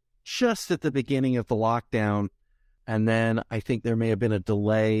the beginning of the lockdown, and then I think there may have been a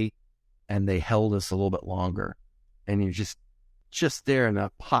delay, and they held us a little bit longer. And you're just there in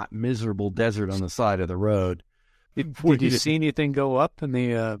a hot, miserable desert on the side of the road. Did you see anything go up in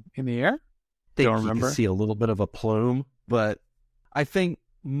the air? Don't remember. You could see a little bit of a plume, but I think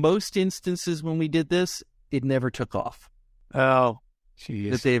most instances when we did this, it never took off. Oh,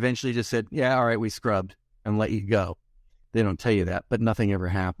 jeez. That they eventually just said, yeah, all right, we scrubbed and let you go. They don't tell you that, but nothing ever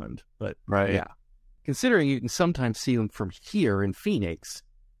happened. But yeah, considering you can sometimes see them from here in Phoenix.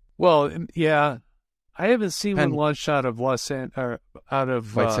 Well, yeah, I haven't seen one launched out of White Sands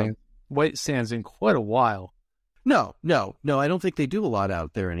in quite a while. No, I don't think they do a lot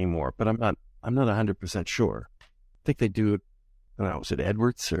out there anymore. But I'm not 100% sure. I think they do. I don't know, was it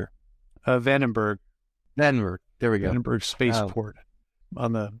Edwards or Vandenberg? Vandenberg. There we go. Vandenberg Spaceport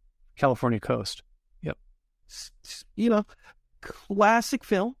on the California coast. Yep. Classic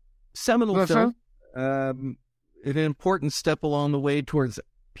film, seminal film. An important step along the way towards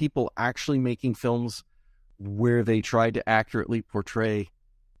people actually making films where they tried to accurately portray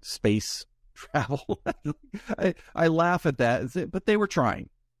space travel. I laugh at that, but they were trying.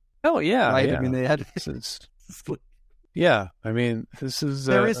 Oh, yeah. Right? Yeah. I mean, they had Yeah, I mean, this is...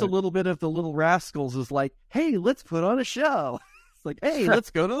 There is a little bit of the Little Rascals is like, hey, let's put on a show. It's like, hey, let's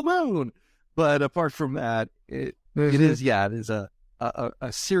go to the moon. But apart from that, it is a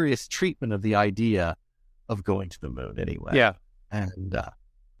serious treatment of the idea of going to the moon anyway. Yeah. And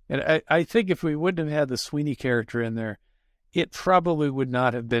I think if we wouldn't have had the Sweeney character in there, it probably would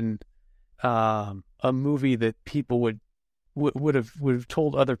not have been a movie that people would have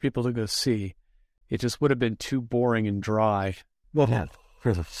told other people to go see. It just would have been too boring and dry. I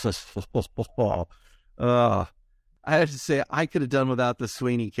have to say, I could have done without the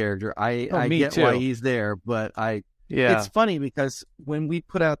Sweeney character. I get why he's there, but it's funny because when we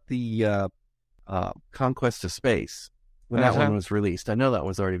put out the Conquest of Space, when that one was released, I know that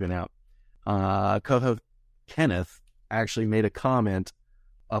was already been out. Co-host Kenneth actually made a comment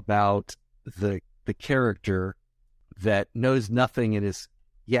about the character that knows nothing and is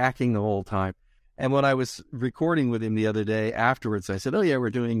yakking the whole time. And when I was recording with him the other day afterwards, I said, oh, yeah, we're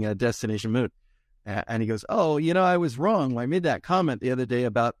doing Destination Moon. And he goes, oh, I was wrong. I made that comment the other day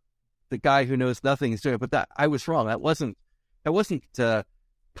about the guy who knows nothing is doing it. But that I was wrong. That wasn't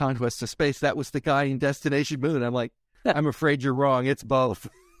Conquest of Space. That was the guy in Destination Moon. I'm like, I'm afraid you're wrong. It's both.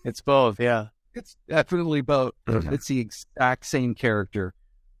 It's both, yeah. It's definitely both. It's the exact same character,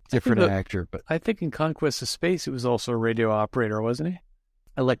 different actor. But I think in Conquest of Space, he was also a radio operator, wasn't he?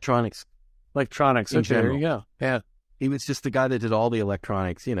 Electronics. Okay, there you go. Yeah. He was just the guy that did all the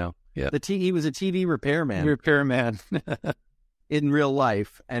electronics, Yeah. He was a TV repairman. In real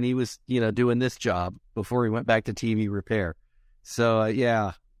life. And he was, doing this job before he went back to TV repair. So,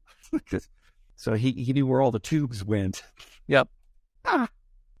 yeah. So he knew where all the tubes went. Yep. I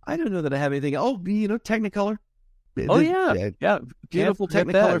don't know that I have anything. Oh, Technicolor. Yeah. Beautiful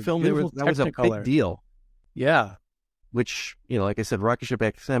Technicolor film. That was a big deal. Yeah. Which, like I said, Rocket Ship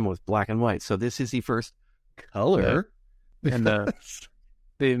XM was black and white. So this is the first color. Yeah. And the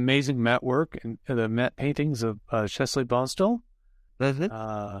amazing matte work and the matte paintings of Chesley Bonstall.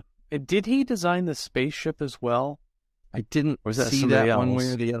 Did he design the spaceship as well? I didn't see that one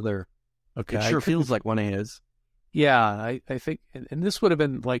way or the other. Okay. It sure feels like one of his. Yeah, I think, and this would have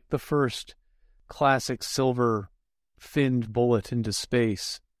been like the first classic silver finned bullet into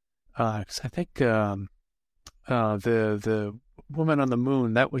space. Because I think the woman on the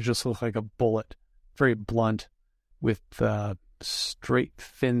moon, that would just look like a bullet, very blunt, with straight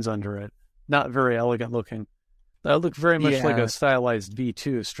fins under it. Not very elegant looking. That looked very much like a stylized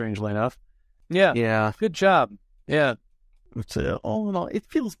V2, strangely enough. Yeah. Good job. Yeah. All in all, it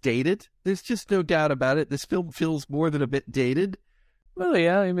feels dated. There's just no doubt about it. This film feels more than a bit dated. Well,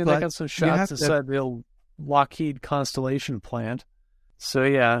 yeah. I mean, they got some shots inside the old Lockheed Constellation plant. So,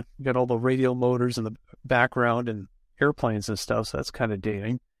 yeah, you got all the radial motors in the background and airplanes and stuff. So that's kind of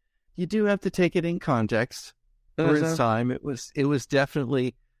dating. You do have to take it in context. For its time, it was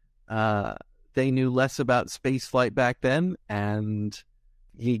definitely they knew less about space flight back then, and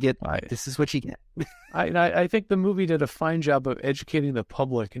this is what you get. I think the movie did a fine job of educating the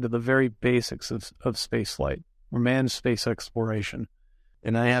public into the very basics of space flight or manned space exploration.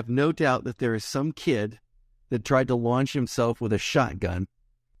 And I have no doubt that there is some kid that tried to launch himself with a shotgun.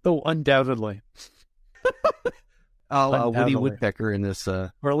 Oh, undoubtedly. Woody Woodpecker in this.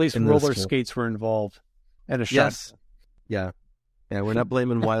 Or at least roller skates were involved. And a shotgun. Yes. Yeah. Yeah, we're not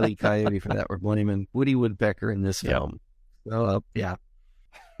blaming Wile E. Coyote for that. We're blaming Woody Woodpecker in this film. So, yeah.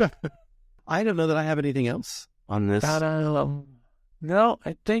 I don't know that I have anything else on this. No,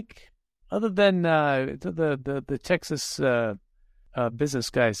 I think other than the Texas business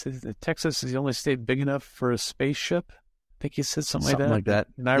guys, Texas is the only state big enough for a spaceship. I think he said something like that.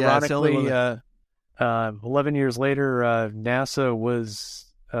 And ironically, 11 years later, NASA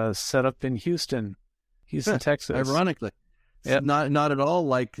was set up in Houston, Texas. Ironically, it's not at all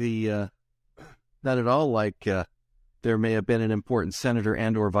like there may have been an important senator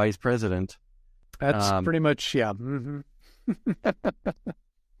and or vice president. That's pretty much, yeah. Mm-hmm.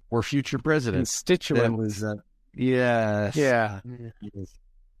 Or future president. Constituent. Was, yes. Yeah.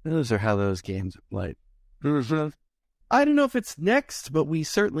 Those are how those games are played. Mm-hmm. I don't know if it's next, but we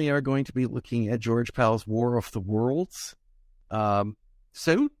certainly are going to be looking at George Powell's War of the Worlds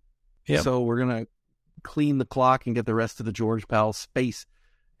soon. Yep. So we're going to clean the clock and get the rest of the George Powell space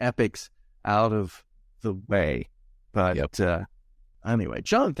epics out of the way. But anyway,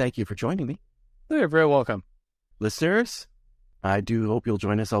 John, thank you for joining me. You're very welcome. Listeners, I do hope you'll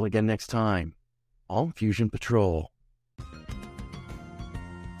join us all again next time on Fusion Patrol.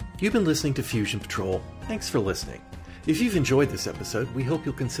 You've been listening to Fusion Patrol. Thanks for listening. If you've enjoyed this episode, we hope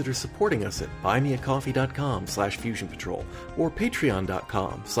you'll consider supporting us at buymeacoffee.com/FusionPatrol or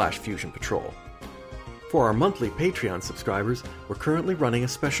patreon.com/FusionPatrol. For our monthly Patreon subscribers, we're currently running a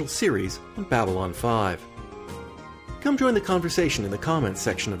special series on Babylon 5. Come join the conversation in the comments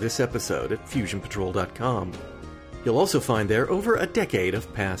section of this episode at fusionpatrol.com. You'll also find there over a decade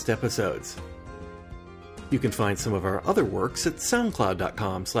of past episodes. You can find some of our other works at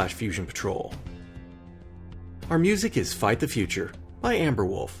soundcloud.com/fusionpatrol. Our music is Fight the Future by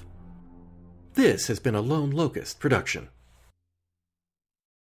Amberwolf. This has been a Lone Locust production.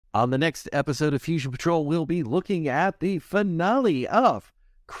 On the next episode of Fusion Patrol, we'll be looking at the finale of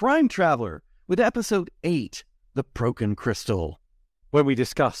Crime Traveler with episode 8, The Broken Crystal, when we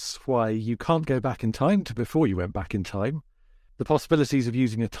discuss why you can't go back in time to before you went back in time, the possibilities of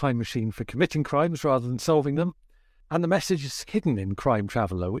using a time machine for committing crimes rather than solving them, and the messages hidden in Crime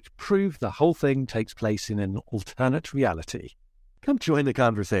Traveler which prove the whole thing takes place in an alternate reality. Come join the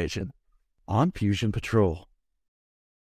conversation on Fusion Patrol.